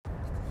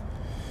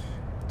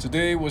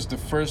Today was the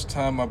first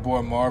time my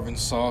boy Marvin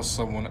saw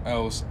someone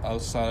else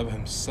outside of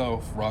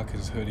himself rock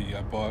his hoodie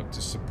I bought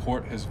to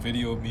support his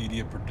video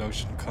media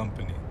production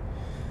company.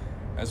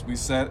 As we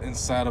sat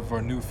inside of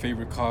our new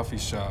favorite coffee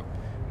shop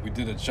we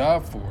did a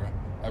job for,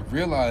 I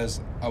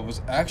realized I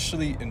was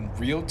actually in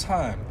real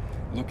time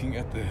looking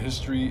at the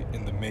history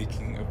in the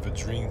making of a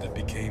dream that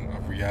became a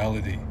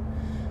reality.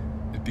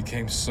 It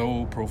became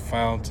so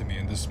profound to me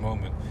in this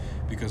moment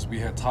because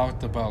we had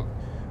talked about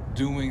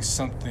doing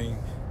something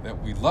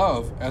that we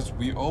love as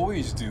we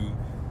always do,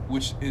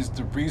 which is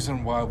the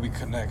reason why we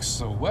connect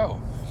so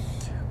well.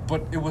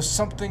 But it was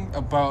something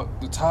about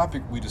the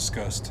topic we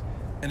discussed,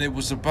 and it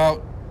was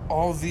about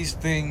all these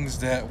things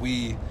that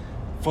we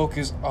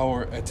focus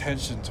our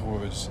attention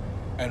towards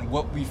and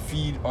what we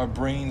feed our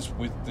brains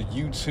with the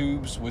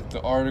YouTubes, with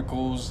the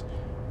articles,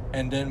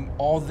 and then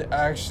all the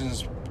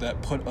actions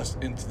that put us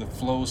into the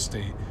flow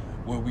state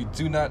where we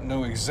do not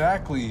know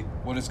exactly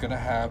what is going to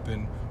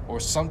happen or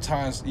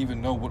sometimes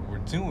even know what we're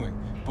doing,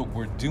 but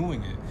we're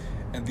doing it.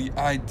 And the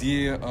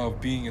idea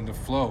of being in the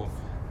flow,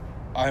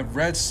 I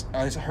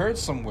heard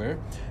somewhere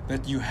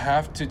that you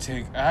have to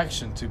take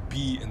action to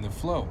be in the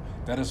flow.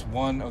 That is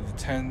one of the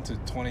 10 to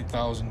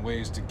 20,000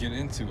 ways to get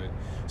into it.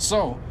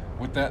 So,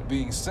 with that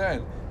being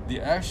said, the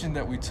action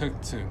that we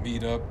took to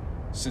meet up,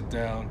 sit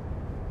down,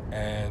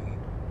 and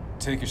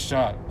take a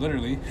shot,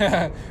 literally,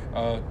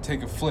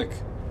 take a flick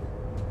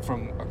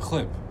from a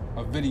clip,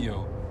 a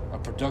video, a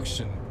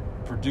production,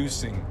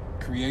 producing,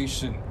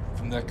 creation.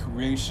 From that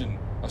creation,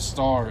 a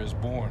star is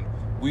born.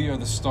 We are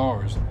the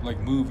stars, like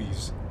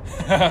movies.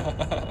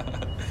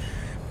 The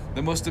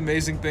most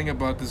amazing thing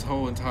about this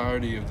whole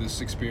entirety of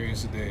this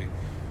experience today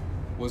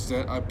was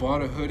that I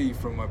bought a hoodie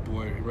from my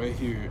boy right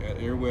here at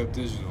Airweb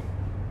Digital.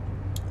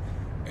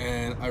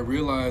 And I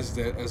realized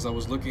that as I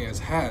was looking at his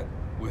hat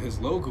with his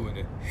logo in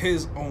it,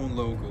 his own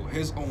logo,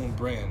 his own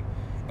brand,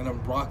 and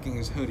I'm rocking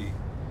his hoodie.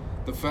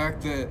 The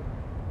fact that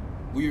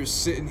we are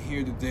sitting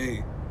here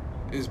today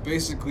is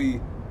basically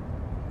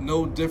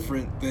no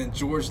different than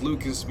George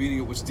Lucas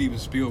meeting up with Steven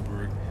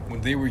Spielberg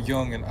when they were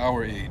young and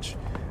our age,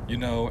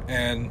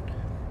 and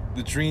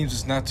the dreams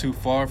is not too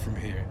far from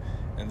here.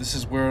 And this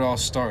is where it all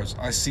starts.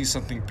 I see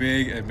something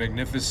big and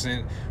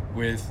magnificent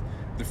with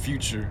the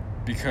future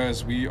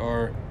because we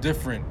are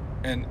different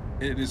and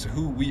it is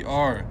who we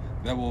are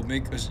that will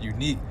make us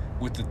unique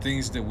with the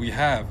things that we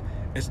have.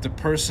 It's the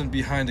person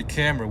behind the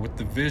camera with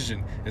the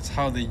vision. It's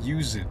how they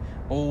use it,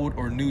 old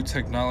or new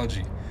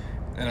technology.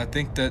 And I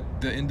think that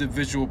the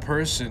individual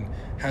person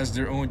has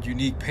their own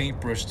unique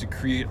paintbrush to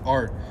create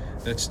art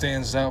that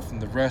stands out from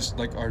the rest,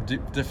 like our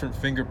different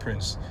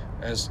fingerprints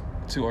as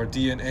to our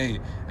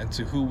DNA and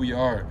to who we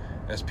are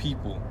as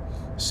people.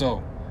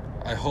 So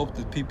I hope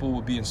that people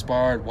will be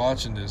inspired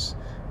watching this,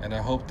 and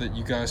I hope that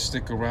you guys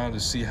stick around to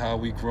see how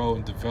we grow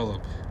and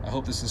develop. I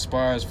hope this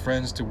inspires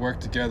friends to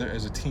work together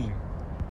as a team.